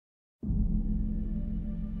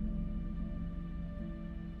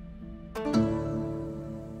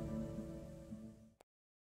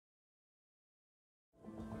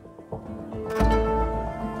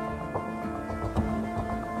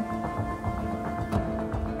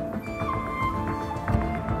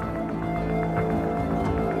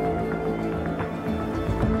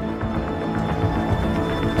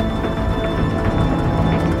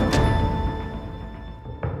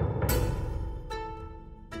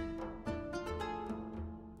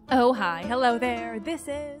Oh, hi, hello there. This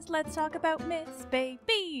is Let's Talk About Myths,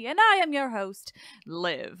 baby, and I am your host,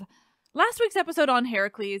 Liv. Last week's episode on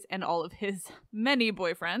Heracles and all of his many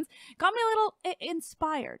boyfriends got me a little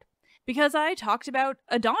inspired because I talked about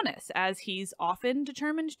Adonis, as he's often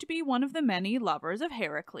determined to be one of the many lovers of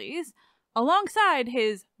Heracles, alongside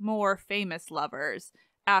his more famous lovers,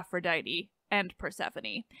 Aphrodite and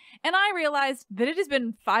Persephone. And I realized that it has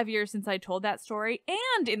been 5 years since I told that story,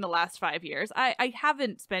 and in the last 5 years, I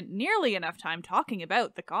haven't spent nearly enough time talking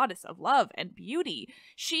about the goddess of love and beauty,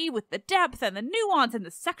 she with the depth and the nuance and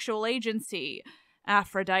the sexual agency,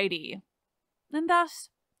 Aphrodite. And thus,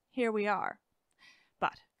 here we are.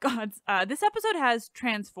 But, gods, this episode has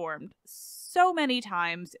transformed so many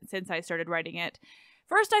times since I started writing it.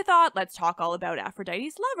 First, I thought, let's talk all about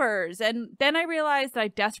Aphrodite's lovers, and then I realized that I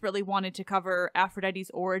desperately wanted to cover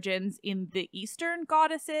Aphrodite's origins in the Eastern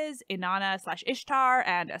goddesses, Inanna/Ishtar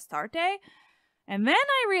and Astarte, and then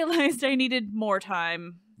I realized I needed more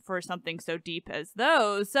time for something so deep as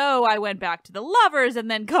those, so I went back to the lovers,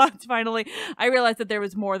 and then, gods, finally, I realized that there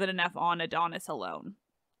was more than enough on Adonis alone.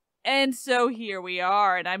 And so here we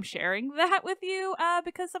are, and I'm sharing that with you,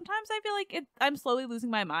 because sometimes I feel like I'm slowly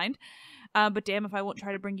losing my mind. But damn if I won't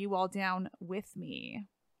try to bring you all down with me.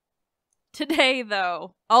 Today,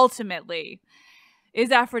 though, ultimately,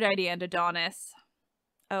 is Aphrodite and Adonis.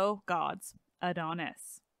 Oh, gods,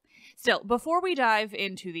 Adonis. Still, before we dive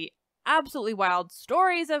into the absolutely wild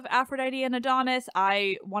stories of Aphrodite and Adonis,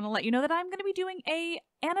 I want to let you know that I'm going to be doing a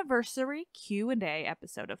anniversary Q&A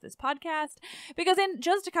episode of this podcast, because in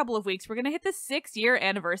just a couple of weeks, we're going to hit the 6-year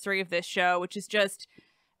anniversary of this show, which is just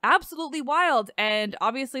absolutely wild, and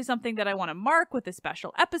obviously something that I want to mark with a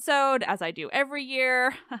special episode, as I do every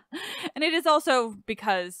year. And it is also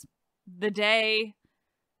because the day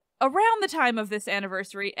around the time of this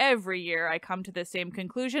anniversary every year I come to the same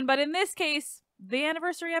conclusion, but in this case, the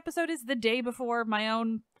anniversary episode is the day before my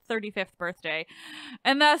own 35th birthday,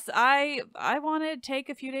 and thus I want to take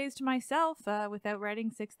a few days to myself without writing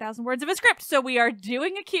 6,000 words of a script. So we are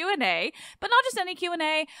doing a Q&A, but not just any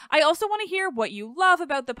Q&A. I also want to hear what you love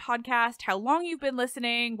about the podcast, how long you've been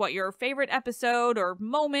listening, what your favorite episode or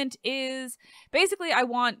moment is. Basically, I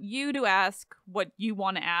want you to ask what you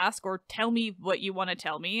want to ask or tell me what you want to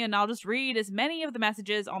tell me, and I'll just read as many of the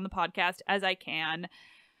messages on the podcast as I can.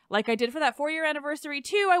 Like I did for that 4-year anniversary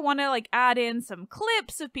too, I want to add in some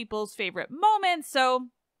clips of people's favorite moments, so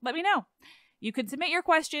let me know. You can submit your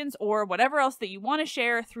questions or whatever else that you want to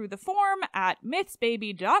share through the form at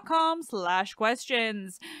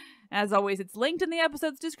mythsbaby.com/questions. As always, it's linked in the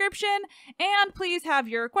episode's description, and please have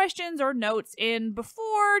your questions or notes in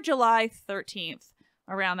before July 13th,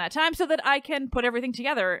 around that time, so that I can put everything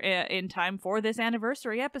together in time for this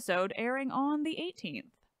anniversary episode airing on the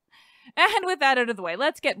 18th. And with that out of the way,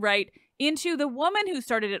 let's get right into the woman who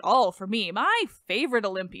started it all for me, my favorite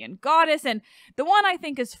Olympian goddess, and the one I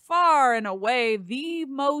think is far and away the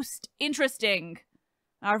most interesting,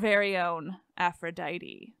 our very own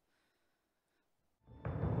Aphrodite.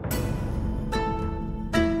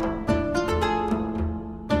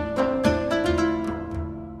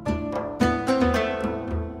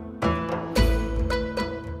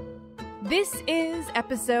 This is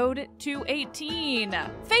episode 218,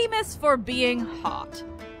 famous for being hot,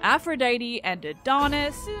 Aphrodite and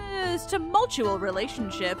Adonis' tumultuous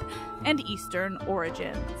relationship and Eastern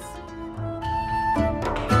origins.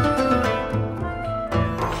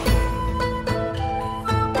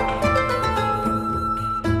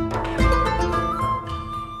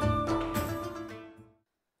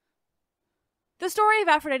 The story of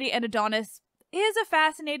Aphrodite and Adonis is a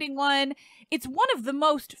fascinating one. It's one of the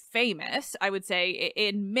most famous, I would say,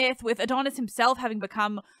 in myth, with Adonis himself having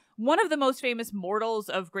become one of the most famous mortals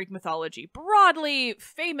of Greek mythology. Broadly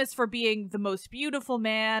famous for being the most beautiful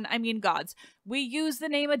man. I mean, gods, we use the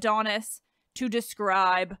name Adonis to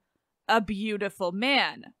describe a beautiful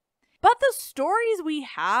man. But the stories we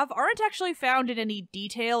have aren't actually found in any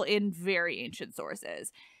detail in very ancient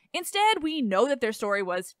sources. Instead, we know that their story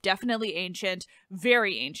was definitely ancient,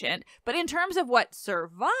 very ancient, but in terms of what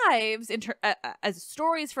survives as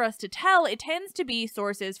stories for us to tell, it tends to be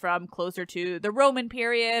sources from closer to the Roman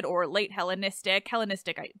period or late Hellenistic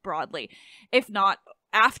broadly, if not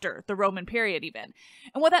after the Roman period even.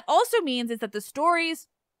 And what that also means is that the stories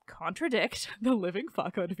contradict the living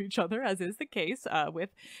fuck out of each other, as is the case with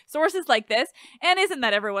sources like this. And isn't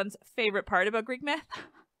that everyone's favorite part about Greek myth?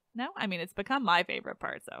 No? I mean, it's become my favorite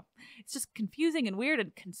part, so it's just confusing and weird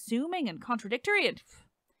and consuming and contradictory, and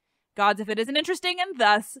gods if it isn't interesting, and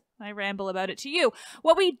thus I ramble about it to you.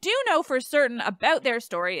 What we do know for certain about their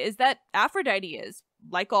story is that Aphrodite is,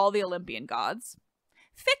 like all the Olympian gods,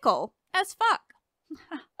 fickle as fuck.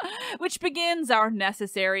 which begins our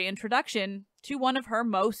necessary introduction to one of her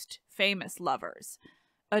most famous lovers,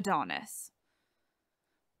 Adonis.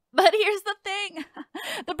 But here's the thing.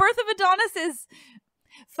 The birth of Adonis is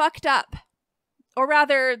fucked up. Or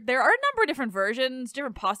rather, there are a number of different versions,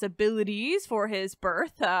 different possibilities for his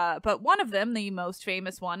birth, but one of them, the most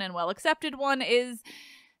famous one and well-accepted one, is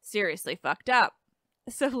seriously fucked up.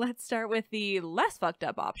 So let's start with the less fucked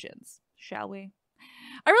up options, shall we?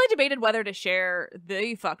 I really debated whether to share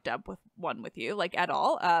the fucked up one with you, like at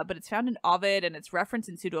all, but it's found in Ovid and it's referenced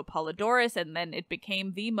in Pseudo-Apollodorus, and then it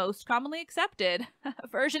became the most commonly accepted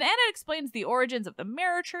version, and it explains the origins of the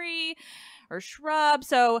mirror tree or shrub,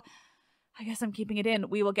 so I guess I'm keeping it in.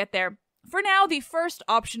 We will get there. For now, the first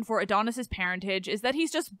option for Adonis's parentage is that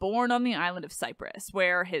he's just born on the island of Cyprus,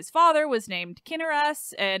 where his father was named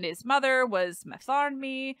Kinneras and his mother was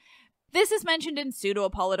Metharme. This is mentioned in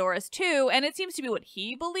Pseudo-Apollodorus too, and it seems to be what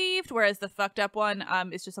he believed, whereas the fucked up one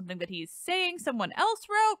is just something that he's saying someone else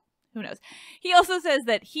wrote. Who knows? He also says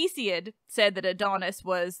that Hesiod said that Adonis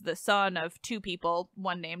was the son of two people,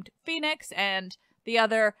 one named Phoenix and the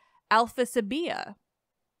other Alphysibia.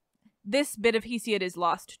 This bit of Hesiod is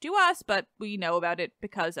lost to us, but we know about it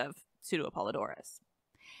because of Pseudo-Apollodorus.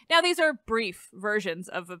 Now, these are brief versions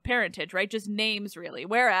of a parentage, right? Just names, really,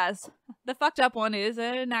 whereas the fucked up one is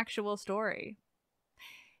an actual story.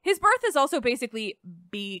 His birth is also basically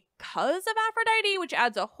because of Aphrodite, which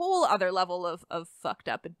adds a whole other level of fucked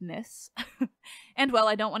upness. And, well,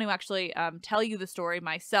 I don't want to actually tell you the story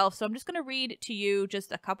myself, so I'm just going to read to you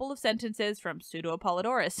just a couple of sentences from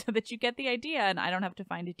Pseudo-Apollodorus so that you get the idea, and I don't have to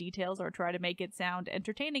find details or try to make it sound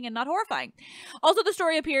entertaining and not horrifying. Also, the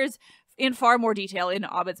story appears in far more detail in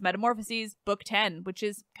Ovid's Metamorphoses, Book 10, which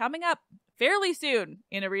is coming up fairly soon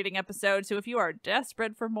in a reading episode, so if you are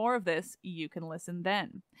desperate for more of this, you can listen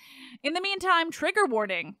then. In the meantime, trigger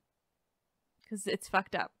warning, because it's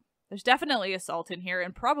fucked up. There's definitely assault in here,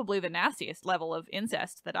 and probably the nastiest level of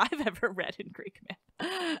incest that I've ever read in Greek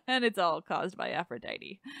myth, and it's all caused by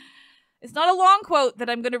Aphrodite. It's not a long quote that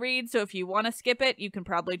I'm going to read, so if you want to skip it, you can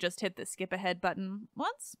probably just hit the skip ahead button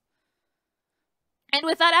once. And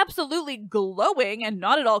with that absolutely glowing and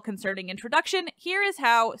not at all concerning introduction, here is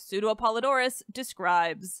how Pseudo-Apollodorus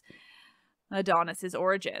describes Adonis's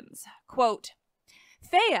origins. Quote,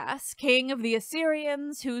 Phaeus, king of the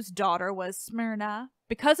Assyrians, whose daughter was Smyrna,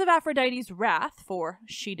 because of Aphrodite's wrath, for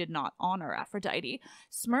she did not honor Aphrodite,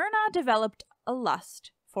 Smyrna developed a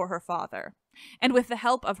lust for her father, and with the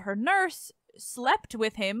help of her nurse, slept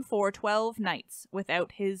with him for 12 nights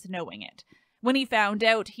without his knowing it. When he found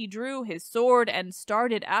out, he drew his sword and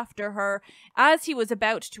started after her. As he was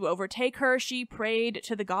about to overtake her, she prayed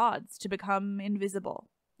to the gods to become invisible.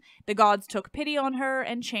 The gods took pity on her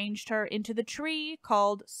and changed her into the tree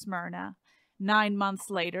called Smyrna. 9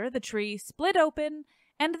 months later, the tree split open,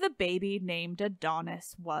 and the baby named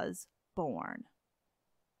Adonis was born.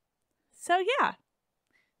 So yeah,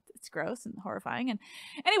 it's gross and horrifying. And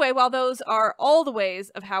anyway, while those are all the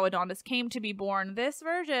ways of how Adonis came to be born, this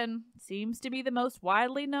version seems to be the most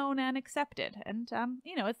widely known and accepted. And,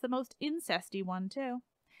 it's the most incesty one, too.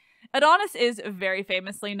 Adonis is very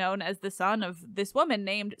famously known as the son of this woman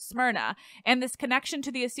named Smyrna, and this connection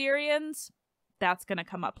to the Assyrians, that's going to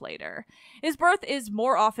come up later. His birth is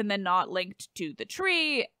more often than not linked to the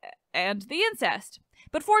tree and the incest.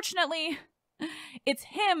 But fortunately, it's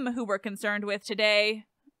him who we're concerned with today,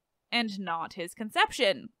 and not his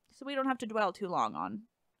conception, so we don't have to dwell too long on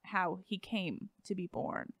how he came to be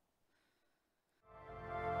born.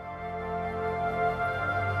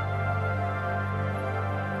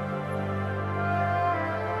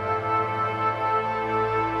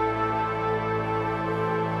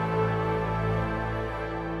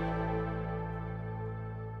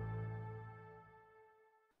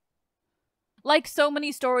 Like so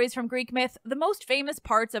many stories from Greek myth, the most famous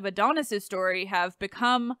parts of Adonis' story have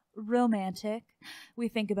become romantic. We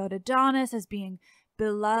think about Adonis as being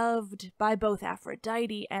beloved by both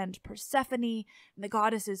Aphrodite and Persephone, and the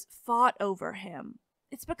goddesses fought over him.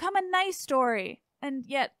 It's become a nice story, and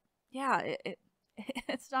yet, yeah,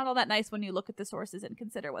 it's not all that nice when you look at the sources and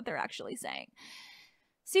consider what they're actually saying.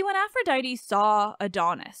 See, when Aphrodite saw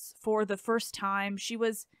Adonis for the first time, she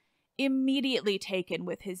was immediately taken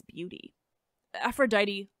with his beauty.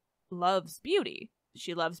 Aphrodite loves beauty.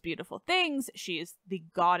 She loves beautiful things. She is the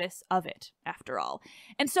goddess of it, after all.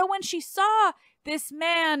 And so when she saw this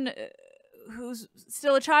man who's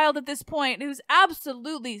still a child at this point, who's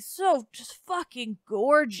absolutely so just fucking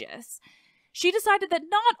gorgeous, she decided that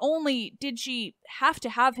not only did she have to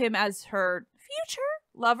have him as her future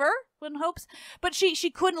lover, in hopes, but she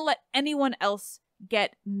couldn't let anyone else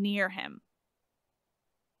get near him.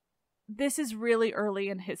 this is really early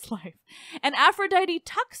in his life. And Aphrodite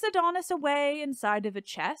tucks Adonis away inside of a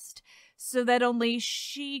chest so that only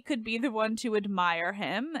she could be the one to admire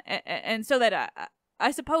him, and so that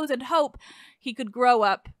I suppose and hope he could grow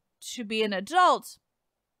up to be an adult.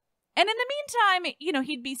 And in the meantime,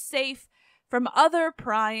 he'd be safe from other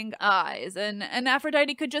prying eyes, and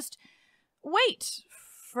Aphrodite could just wait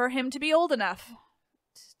for him to be old enough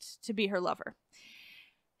to be her lover.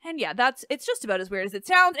 And yeah, it's just about as weird as it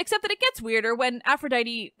sounds, except that it gets weirder when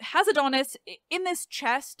Aphrodite has Adonis in this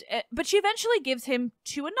chest, but she eventually gives him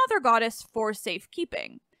to another goddess for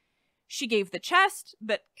safekeeping. She gave the chest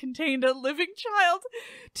that contained a living child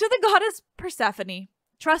to the goddess Persephone,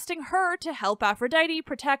 trusting her to help Aphrodite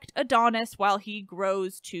protect Adonis while he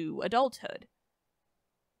grows to adulthood.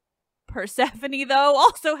 Persephone, though,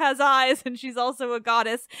 also has eyes, and she's also a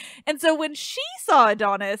goddess, and so when she saw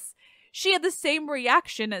Adonis, she had the same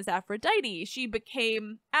reaction as Aphrodite. She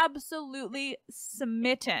became absolutely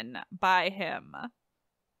smitten by him.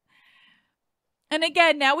 And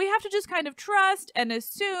again, now we have to just kind of trust and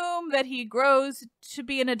assume that he grows to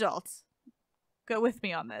be an adult. Go with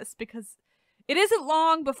me on this, because it isn't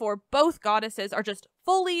long before both goddesses are just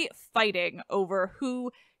fully fighting over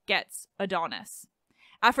who gets Adonis.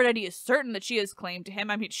 Aphrodite is certain that she has claim to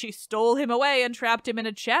him. I mean, she stole him away and trapped him in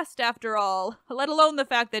a chest after all, let alone the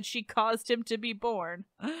fact that she caused him to be born.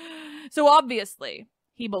 So obviously,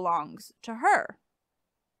 he belongs to her.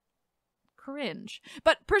 Cringe.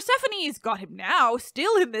 But Persephone's got him now,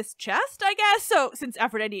 still in this chest, I guess, so since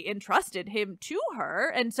Aphrodite entrusted him to her,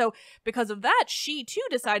 and so because of that, she too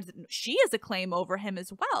decides that she has a claim over him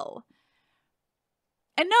as well.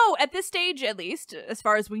 And no, at this stage, at least, as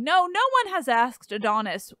far as we know, no one has asked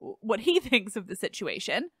Adonis what he thinks of the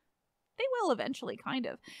situation. They will eventually, kind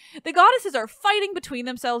of. The goddesses are fighting between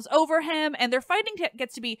themselves over him, and their fighting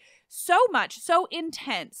gets to be so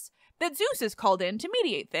intense, that Zeus is called in to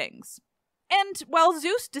mediate things. And, well,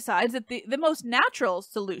 Zeus decides that the most natural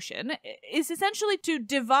solution is essentially to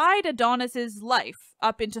divide Adonis's life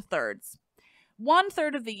up into thirds.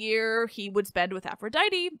 1/3 of the year he would spend with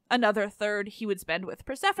Aphrodite, another third he would spend with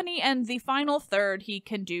Persephone, and the final third he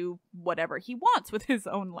can do whatever he wants with his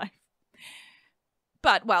own life.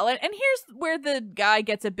 But, well, and here's where the guy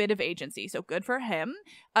gets a bit of agency, so good for him.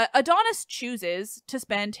 Adonis chooses to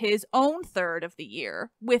spend his own third of the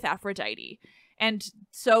year with Aphrodite, and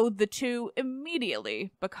so the two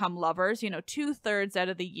immediately become lovers. 2/3 out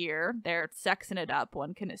of the year, they're sexing it up,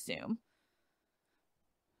 one can assume.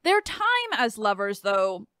 Their time as lovers,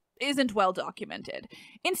 though, isn't well documented.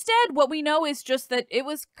 Instead, what we know is just that it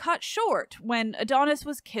was cut short when Adonis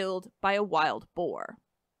was killed by a wild boar.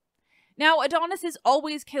 Now, Adonis is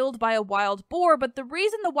always killed by a wild boar, but the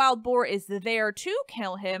reason the wild boar is there to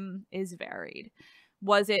kill him is varied.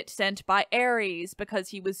 Was it sent by Ares because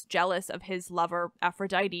he was jealous of his lover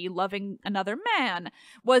Aphrodite loving another man?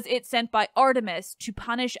 Was it sent by Artemis to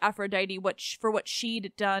punish Aphrodite for what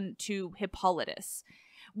she'd done to Hippolytus?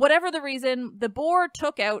 Whatever the reason, the boar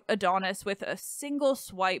took out Adonis with a single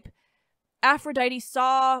swipe. Aphrodite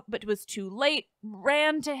saw, but was too late,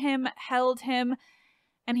 ran to him, held him,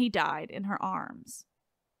 and he died in her arms.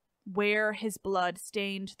 Where his blood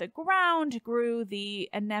stained the ground grew the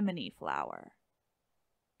anemone flower.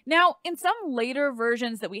 Now, in some later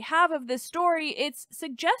versions that we have of this story, it's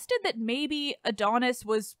suggested that maybe Adonis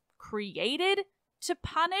was created to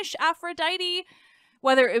punish Aphrodite,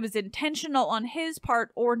 whether it was intentional on his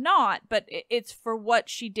part or not, but it's for what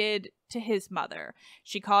she did to his mother.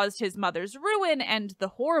 She caused his mother's ruin and the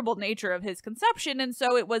horrible nature of his conception, and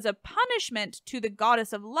so it was a punishment to the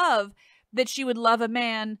goddess of love that she would love a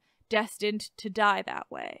man destined to die that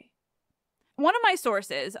way. One of my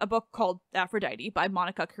sources, a book called Aphrodite by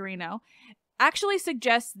Monica Cyrino, actually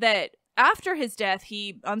suggests that after his death,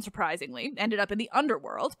 he, unsurprisingly, ended up in the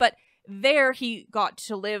underworld, but there he got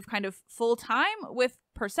to live kind of full-time with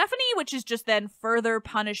Persephone, which is just then further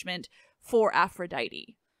punishment for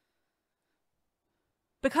Aphrodite.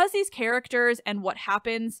 Because these characters and what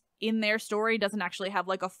happens in their story doesn't actually have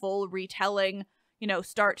like a full retelling,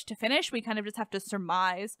 start to finish, we kind of just have to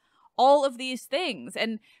surmise all of these things.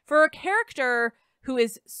 And for a character who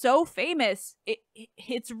is so famous,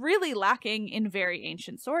 it's really lacking in very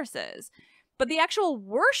ancient sources. But the actual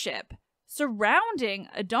worship surrounding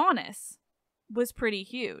Adonis was pretty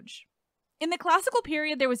huge. In the classical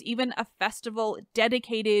period, there was even a festival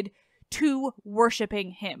dedicated to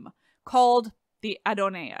worshipping him, called the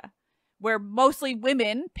Adoneia, where mostly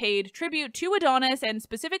women paid tribute to Adonis, and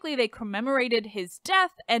specifically they commemorated his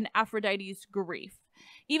death and Aphrodite's grief.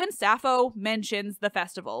 Even Sappho mentions the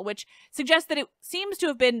festival, which suggests that it seems to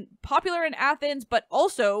have been popular in Athens, but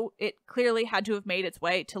also it clearly had to have made its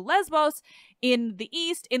way to Lesbos in the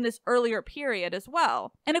East in this earlier period as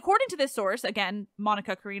well. And according to this source, again,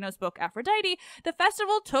 Monica Cyrino's book Aphrodite, the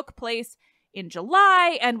festival took place in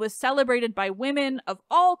July and was celebrated by women of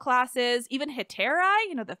all classes, even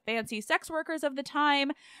heterae, the fancy sex workers of the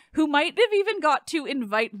time, who might have even got to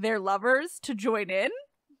invite their lovers to join in.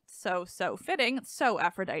 So fitting, so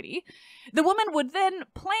Aphrodite. The woman would then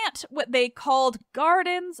plant what they called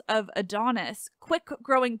gardens of Adonis,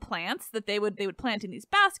 quick-growing plants that they would plant in these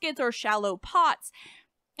baskets or shallow pots.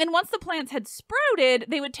 And once the plants had sprouted,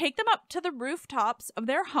 they would take them up to the rooftops of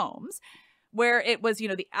their homes, where it was,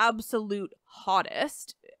 the absolute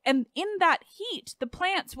hottest. And in that heat, the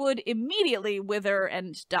plants would immediately wither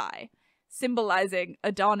and die, symbolizing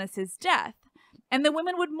Adonis's death. And the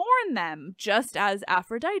women would mourn them, just as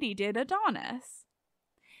Aphrodite did Adonis.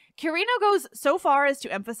 Cyrino goes so far as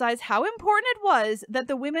to emphasize how important it was that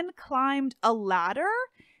the women climbed a ladder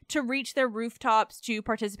to reach their rooftops to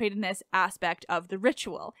participate in this aspect of the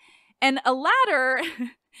ritual. And a ladder,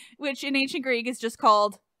 which in ancient Greek is just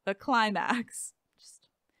called the climax, just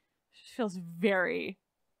feels very,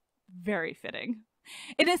 very fitting.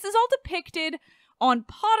 And this is all depicted on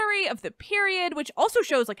pottery of the period, which also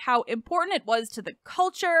shows how important it was to the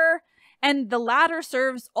culture. And the ladder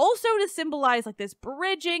serves also to symbolize this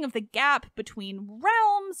bridging of the gap between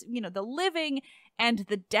realms, the living and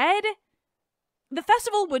the dead. The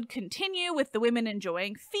festival would continue with the women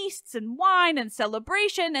enjoying feasts and wine and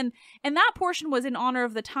celebration, and that portion was in honor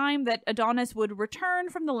of the time that Adonis would return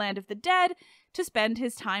from the land of the dead to spend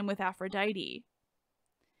his time with Aphrodite.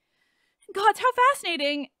 Gods, how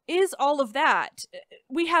fascinating is all of that?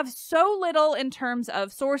 We have so little in terms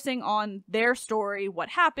of sourcing on their story, what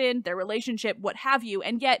happened, their relationship, what have you,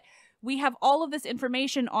 and yet we have all of this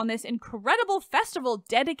information on this incredible festival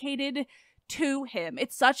dedicated to him.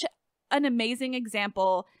 It's such an amazing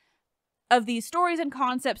example of these stories and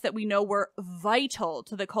concepts that we know were vital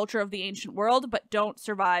to the culture of the ancient world, but don't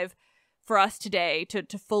survive for us today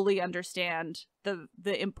to fully understand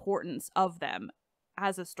the importance of them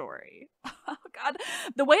as a story. Oh God,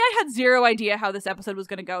 the way I had zero idea how this episode was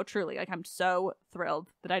going to go, truly, I'm so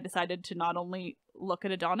thrilled that I decided to not only look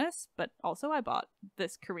at Adonis, but also I bought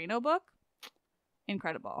this Cyrino book.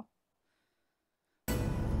 Incredible.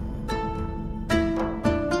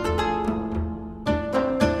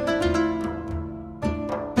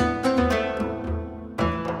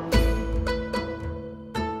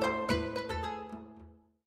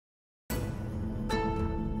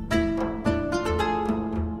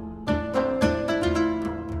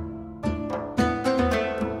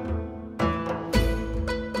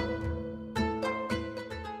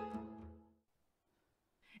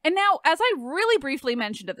 And now, as I really briefly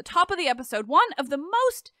mentioned at the top of the episode, one of the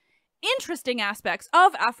most interesting aspects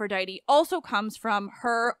of Aphrodite also comes from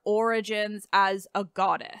her origins as a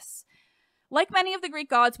goddess. Like many of the Greek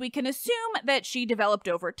gods, we can assume that she developed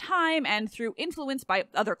over time and through influence by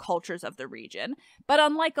other cultures of the region. But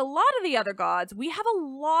unlike a lot of the other gods, we have a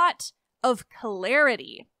lot of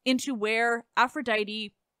clarity into where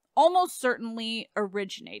Aphrodite almost certainly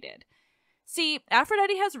originated. See,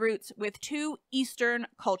 Aphrodite has roots with two Eastern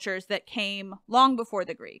cultures that came long before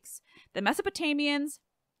the Greeks, the Mesopotamians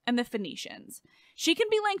and the Phoenicians. She can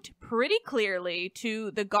be linked pretty clearly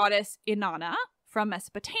to the goddess Inanna from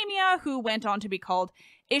Mesopotamia, who went on to be called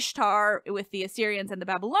Ishtar with the Assyrians and the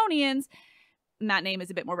Babylonians. And that name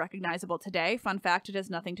is a bit more recognizable today. Fun fact, it has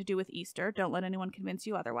nothing to do with Easter. Don't let anyone convince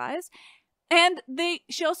you otherwise. And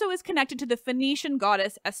she also is connected to the Phoenician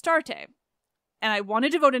goddess Astarte. And I want to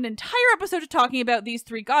devote an entire episode to talking about these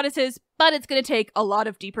three goddesses, but it's going to take a lot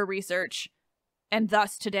of deeper research. And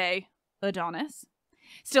thus today, Adonis.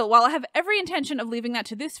 Still, while I have every intention of leaving that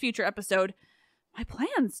to this future episode, my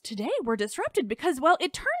plans today were disrupted because, well,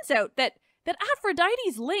 it turns out that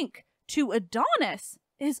Aphrodite's link to Adonis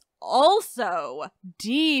is also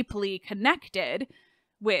deeply connected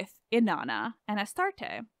with Inanna and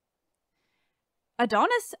Astarte.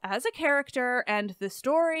 Adonis as a character and the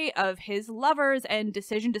story of his lovers and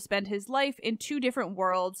decision to spend his life in two different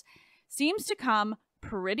worlds seems to come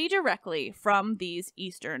pretty directly from these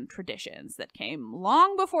Eastern traditions that came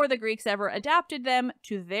long before the Greeks ever adapted them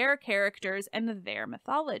to their characters and their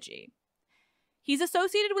mythology. He's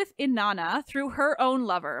associated with Inanna through her own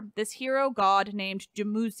lover, this hero god named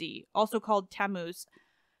Dumuzi, also called Tammuz,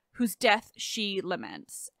 whose death she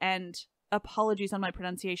laments. And apologies on my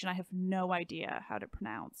pronunciation, I have no idea how to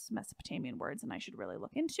pronounce Mesopotamian words, and I should really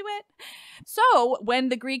look into it. So, when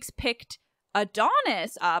the Greeks picked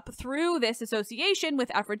Adonis up through this association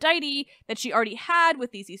with Aphrodite that she already had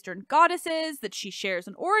with these Eastern goddesses that she shares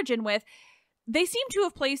an origin with. They seem to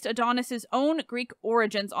have placed Adonis's own Greek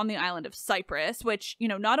origins on the island of Cyprus, which,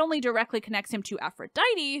 not only directly connects him to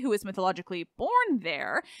Aphrodite, who is mythologically born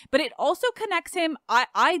there, but it also connects him,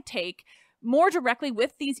 I take, more directly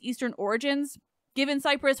with these Eastern origins, given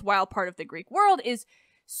Cyprus, while part of the Greek world, is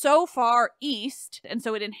so far east, and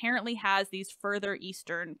so it inherently has these further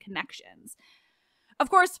Eastern connections. Of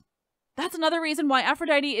course, that's another reason why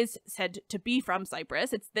Aphrodite is said to be from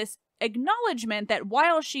Cyprus. It's this acknowledgement that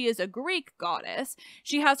while she is a Greek goddess,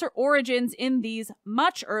 she has her origins in these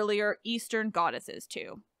much earlier Eastern goddesses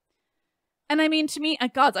too. And I mean, to me,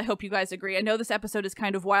 gods, I hope you guys agree. I know this episode is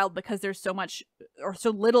kind of wild because there's so much or so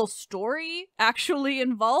little story actually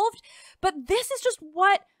involved, but this is just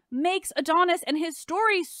what makes Adonis and his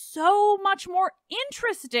story so much more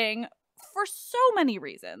interesting for so many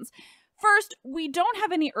reasons. First, we don't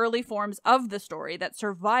have any early forms of the story that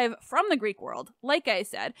survive from the Greek world, like I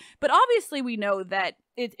said, but obviously we know that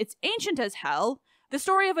it's ancient as hell. The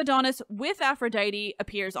story of Adonis with Aphrodite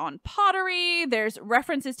appears on pottery. There's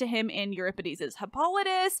references to him in Euripides'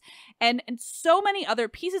 Hippolytus, and so many other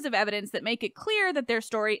pieces of evidence that make it clear that their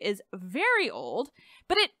story is very old.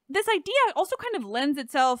 But this idea also kind of lends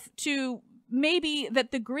itself to maybe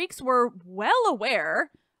that the Greeks were well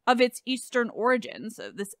aware of its Eastern origins,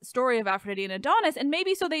 this story of Aphrodite and Adonis, and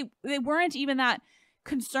maybe so they weren't even that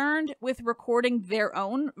concerned with recording their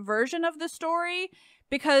own version of the story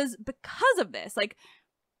because of this. Like,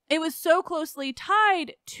 it was so closely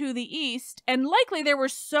tied to the East, and likely there were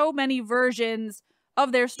so many versions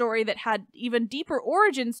of their story that had even deeper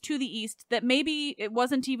origins to the East that maybe it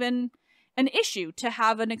wasn't even an issue to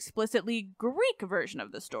have an explicitly Greek version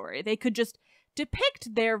of the story. They could just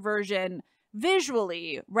depict their version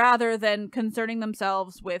visually rather than concerning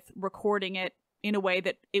themselves with recording it in a way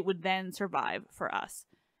that it would then survive for us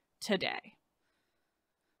today.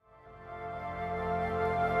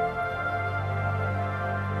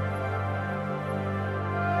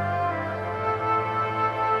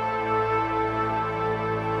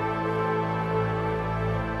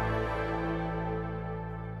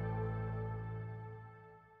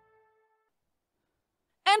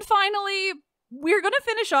 And finally, we're going to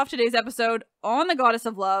finish off today's episode on the goddess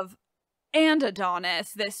of love and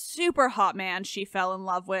Adonis, this super hot man she fell in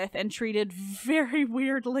love with and treated very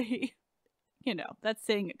weirdly. That's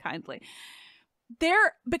saying it kindly.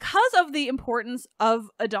 Because of the importance of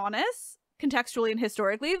Adonis, contextually and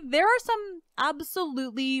historically, there are some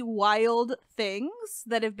absolutely wild things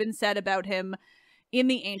that have been said about him in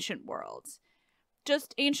the ancient world.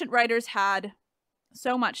 Just ancient writers had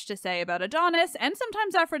so much to say about Adonis, and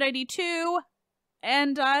sometimes Aphrodite too,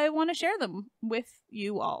 and I want to share them with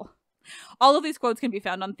you all. All of these quotes can be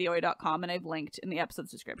found on theory.com, and I've linked in the episode's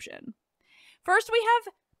description. First, we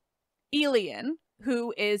have Elian,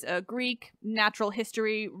 who is a Greek natural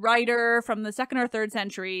history writer from the 2nd or 3rd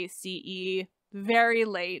century CE, very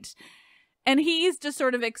late. And he's just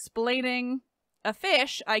sort of explaining a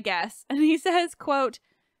fish, I guess, and he says, quote,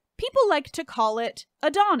 "People like to call it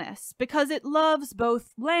Adonis because it loves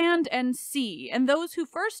both land and sea, and those who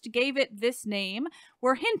first gave it this name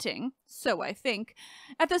were hinting, so I think,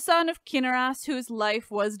 at the son of Kinneras, whose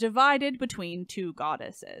life was divided between two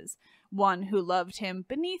goddesses, one who loved him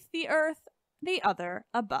beneath the earth, the other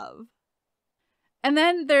above." And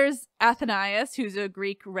then there's Athenaeus, who's a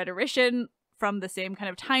Greek rhetorician from the same kind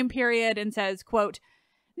of time period, and says, quote,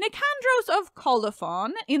 "Nicandros of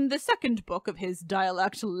Colophon, in the 2nd book of his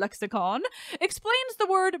dialect lexicon, explains the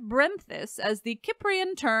word brenthis as the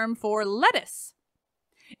Cyprian term for lettuce.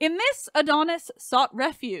 In this, Adonis sought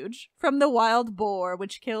refuge from the wild boar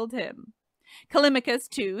which killed him. Callimachus,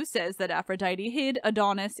 too, says that Aphrodite hid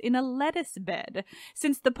Adonis in a lettuce bed,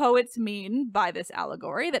 since the poets mean by this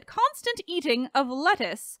allegory that constant eating of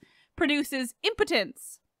lettuce produces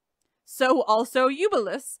impotence. So also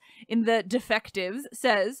Eubulus, in the Defectives,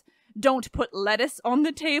 says, 'Don't put lettuce on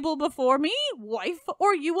the table before me, wife,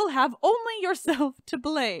 or you will have only yourself to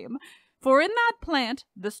blame. For in that plant,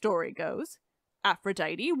 the story goes,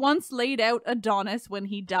 Aphrodite once laid out Adonis when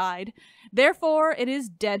he died. Therefore it is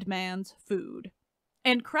dead man's food.'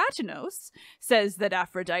 And Cratinos says that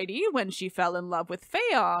Aphrodite, when she fell in love with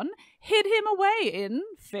Phaon, hid him away in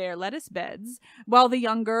fair lettuce beds, while the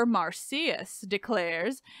younger Marsyas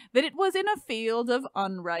declares that it was in a field of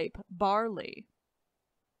unripe barley."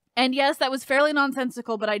 And yes, that was fairly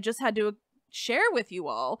nonsensical, but I just had to share with you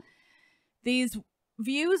all these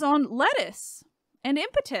views on lettuce and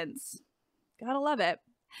impotence. Gotta love it.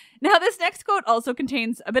 Now, this next quote also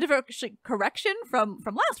contains a bit of a correction from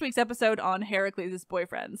last week's episode on Heracles'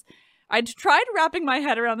 boyfriends. I'd tried wrapping my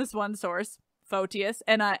head around this one source, Photius,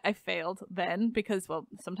 and I failed then because, well,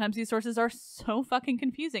 sometimes these sources are so fucking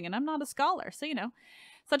confusing, and I'm not a scholar, so,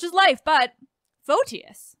 such is life. But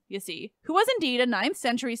Photius, you see, who was indeed a 9th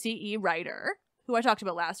century CE writer, who I talked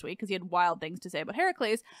about last week because he had wild things to say about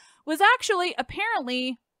Heracles, was actually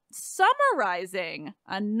apparently summarizing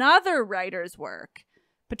another writer's work,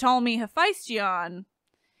 Ptolemy Hephaestion.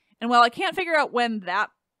 And while I can't figure out when that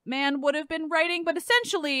man would have been writing, but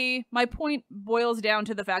essentially my point boils down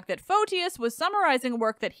to the fact that Photius was summarizing a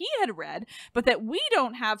work that he had read, but that we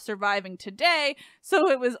don't have surviving today, so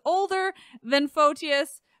it was older than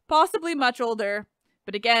Photius, possibly much older.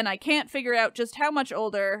 But again, I can't figure out just how much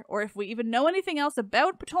older, or if we even know anything else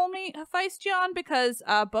about Ptolemy Hephaestion, because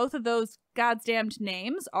both of those goddamned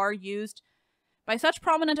names are used by such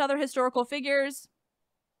prominent other historical figures,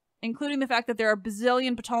 including the fact that there are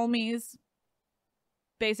bazillion Ptolemies.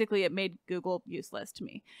 Basically, it made Google useless to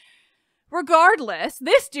me. Regardless,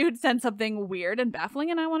 this dude sent something weird and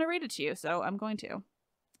baffling, and I want to read it to you, so I'm going to.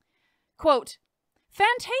 Quote,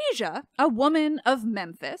 Fantasia, a woman of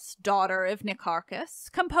Memphis, daughter of Nicarchus,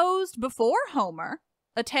 composed before Homer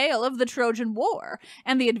a tale of the Trojan War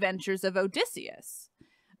and the adventures of Odysseus.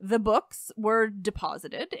 The books were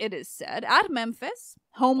deposited, it is said, at Memphis.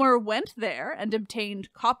 Homer went there and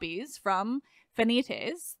obtained copies from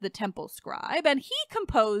Phanetes, the temple scribe, and he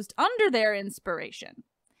composed under their inspiration.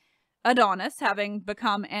 Adonis, having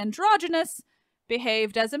become androgynous,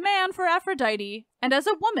 behaved as a man for Aphrodite and as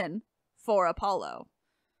a woman for Apollo.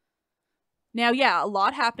 Now, yeah, a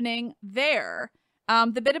lot happening there.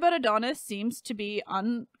 The bit about Adonis seems to be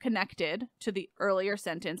unconnected to the earlier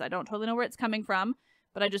sentence. I don't totally know where it's coming from,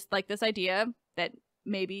 but I just like this idea that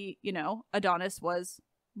maybe, Adonis was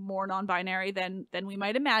more non-binary than we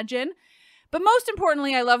might imagine. But most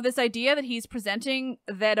importantly, I love this idea that he's presenting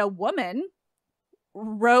that a woman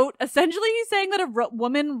wrote, essentially he's saying that a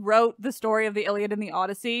woman wrote the story of the Iliad and the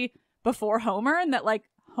Odyssey before Homer, and that,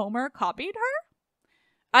 Homer copied her?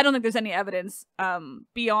 I don't think there's any evidence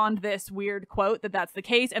beyond this weird quote that that's the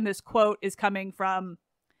case, and this quote is coming from,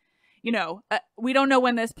 we don't know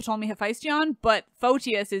when this Ptolemy Hephaestion, but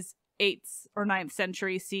Photius is 8th or 9th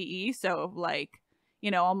century CE, so,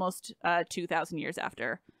 almost 2,000 years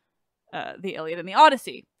after the Iliad and the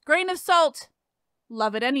Odyssey. Grain of salt.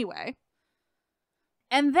 Love it anyway.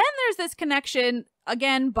 And then there's this connection,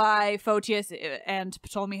 again by Photius and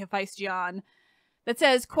Ptolemy Hephaestion, that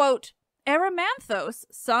says, quote, Erymanthos,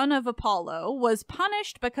 son of Apollo, was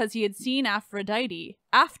punished because he had seen Aphrodite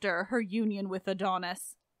after her union with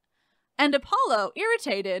Adonis. And Apollo,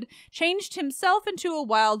 irritated, changed himself into a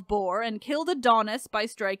wild boar and killed Adonis by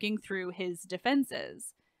striking through his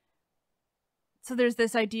defenses. So there's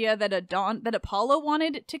this idea that Apollo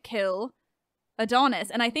wanted to kill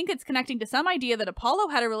Adonis, and I think it's connecting to some idea that Apollo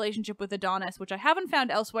had a relationship with Adonis, which I haven't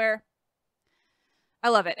found elsewhere. I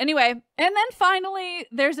love it. Anyway, and then finally,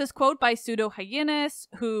 there's this quote by Pseudo-Hyenes,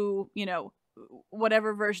 who,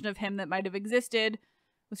 whatever version of him that might have existed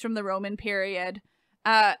was from the Roman period.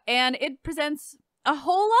 And it presents a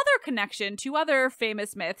whole other connection to other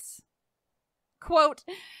famous myths. Quote,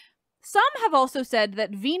 some have also said that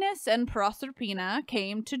Venus and Proserpina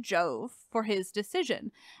came to Jove for his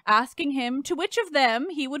decision, asking him to which of them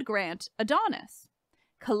he would grant Adonis.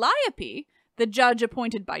 Calliope, the judge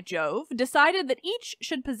appointed by Jove, decided that each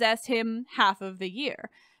should possess him half of the year.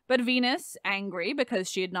 But Venus, angry because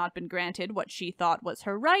she had not been granted what she thought was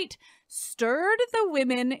her right, stirred the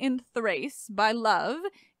women in Thrace by love,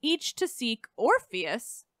 each to seek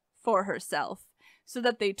Orpheus for herself, so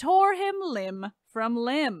that they tore him limb from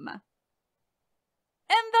limb.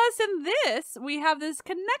 And thus in this, we have this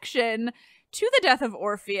connection to the death of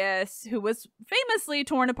Orpheus, who was famously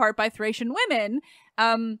torn apart by Thracian women.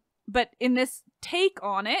 But in this take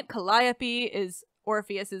on it, Calliope is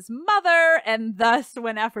Orpheus's mother, and thus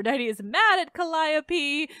when Aphrodite is mad at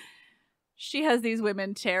Calliope, she has these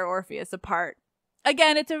women tear Orpheus apart.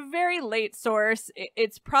 Again, it's a very late source.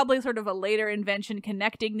 It's probably sort of a later invention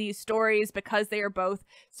connecting these stories because they are both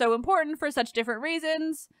so important for such different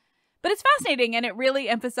reasons. But it's fascinating, and it really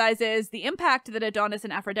emphasizes the impact that Adonis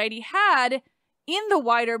and Aphrodite had in the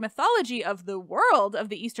wider mythology of the world of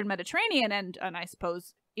the Eastern Mediterranean, and I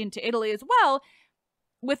suppose into Italy as well,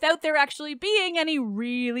 without there actually being any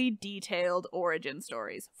really detailed origin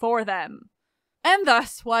stories for them. And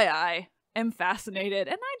thus why I am fascinated,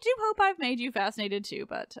 and I do hope I've made you fascinated too,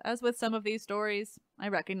 but as with some of these stories, I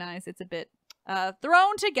recognize it's a bit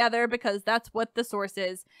thrown together because that's what the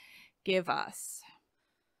sources give us.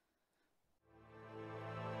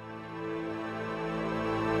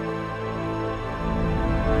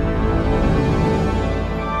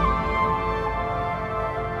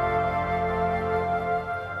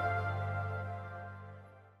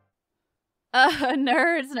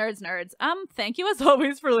 Nerds. Thank you as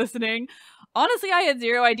always for listening. Honestly, I had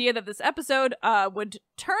zero idea that this episode would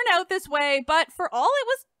turn out this way, but for all it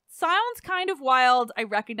was sounds kind of wild,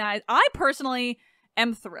 I personally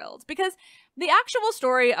am thrilled because the actual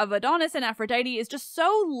story of Adonis and Aphrodite is just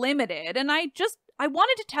so limited, and I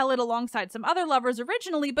wanted to tell it alongside some other lovers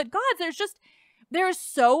originally, but God, there's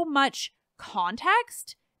so much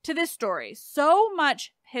context to this story, so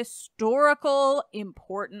much historical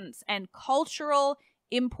importance and cultural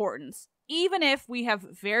importance, even if we have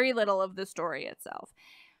very little of the story itself.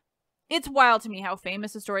 It's wild to me how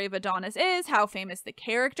famous the story of Adonis is, how famous the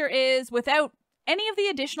character is, without any of the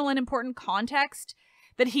additional and important context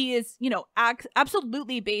that he is,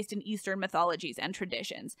 absolutely based in Eastern mythologies and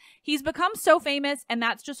traditions. He's become so famous, and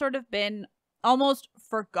that's just sort of been almost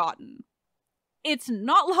forgotten. It's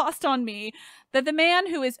not lost on me that the man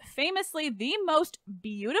who is famously the most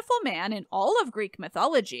beautiful man in all of Greek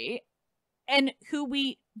mythology, and who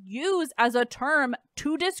we use as a term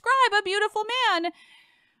to describe a beautiful man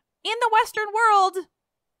in the Western world,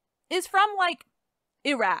 is from,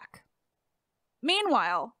 Iraq.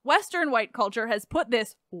 Meanwhile, Western white culture has put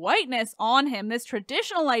this whiteness on him, this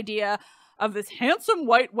traditional idea of this handsome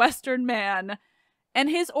white Western man, and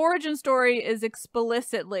his origin story is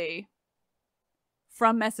explicitly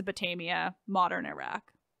from Mesopotamia, modern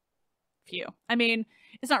Iraq. Phew. I mean,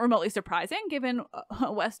 it's not remotely surprising given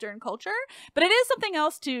Western culture, but it is something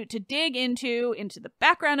else to dig into the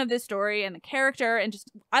background of this story and the character, and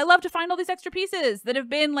I love to find all these extra pieces that have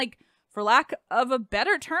been, for lack of a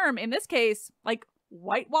better term, in this case,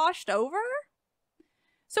 whitewashed over?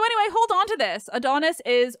 So anyway, hold on to this. Adonis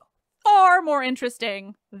is far more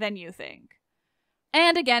interesting than you think.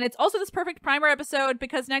 And again, it's also this perfect primer episode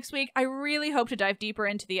because next week I really hope to dive deeper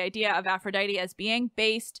into the idea of Aphrodite as being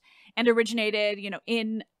based and originated,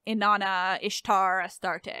 in Inanna, Ishtar,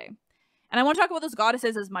 Astarte. And I want to talk about those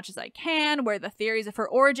goddesses as much as I can, where the theories of her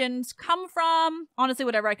origins come from, honestly,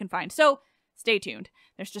 whatever I can find. So stay tuned.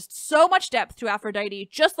 There's just so much depth to Aphrodite,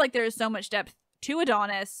 just like there is so much depth to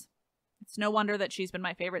Adonis. It's no wonder that she's been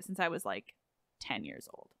my favorite since I was 10 years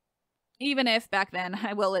old. Even if back then,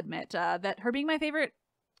 I will admit that her being my favorite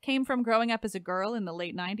came from growing up as a girl in the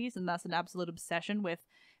late 90s and thus an absolute obsession with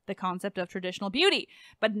the concept of traditional beauty.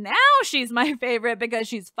 But now she's my favorite because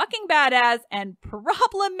she's fucking badass and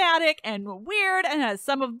problematic and weird and has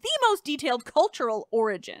some of the most detailed cultural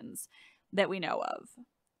origins that we know of.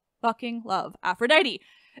 Fucking love Aphrodite.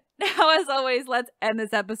 Now, as always, let's end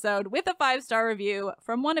this episode with a 5-star review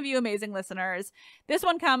from one of you amazing listeners. This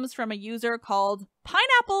one comes from a user called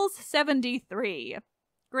Pineapples73.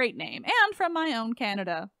 Great name. And from my own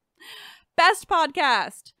Canada. Best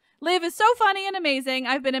podcast. Liv is so funny and amazing.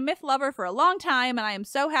 I've been a myth lover for a long time, and I am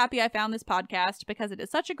so happy I found this podcast because it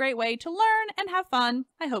is such a great way to learn and have fun.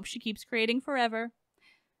 I hope she keeps creating forever.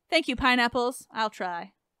 Thank you, Pineapples. I'll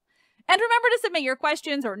try. And remember to submit your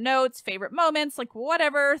questions or notes, favorite moments,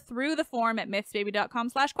 whatever, through the form at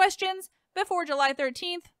mythsbaby.com/questions before July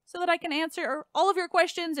 13th so that I can answer all of your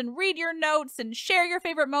questions and read your notes and share your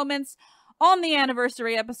favorite moments on the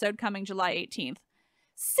anniversary episode coming July 18th.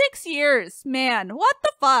 6 years, man, what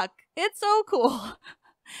the fuck? It's so cool.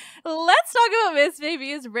 Let's Talk About Miss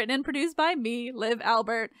Baby is written and produced by me, Liv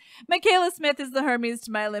Albert. Michaela Smith is the Hermes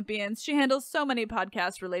to my Olympians. She handles so many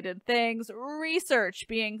podcast-related things. Research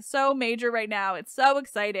being so major right now. It's so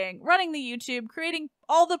exciting. Running the YouTube, creating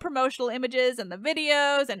all the promotional images and the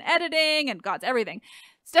videos and editing and God's everything.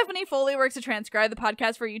 Stephanie Foley works to transcribe the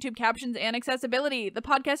podcast for YouTube captions and accessibility. The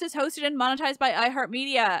podcast is hosted and monetized by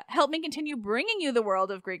iHeartMedia. Help me continue bringing you the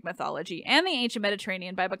world of Greek mythology and the ancient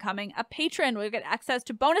Mediterranean by becoming a patron. We'll get access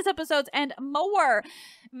to bonus episodes and more.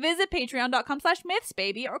 Visit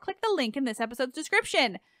patreon.com/mythsbaby or click the link in this episode's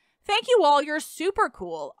description. Thank you all. You're super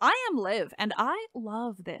cool. I am Liv, and I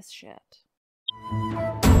love this shit.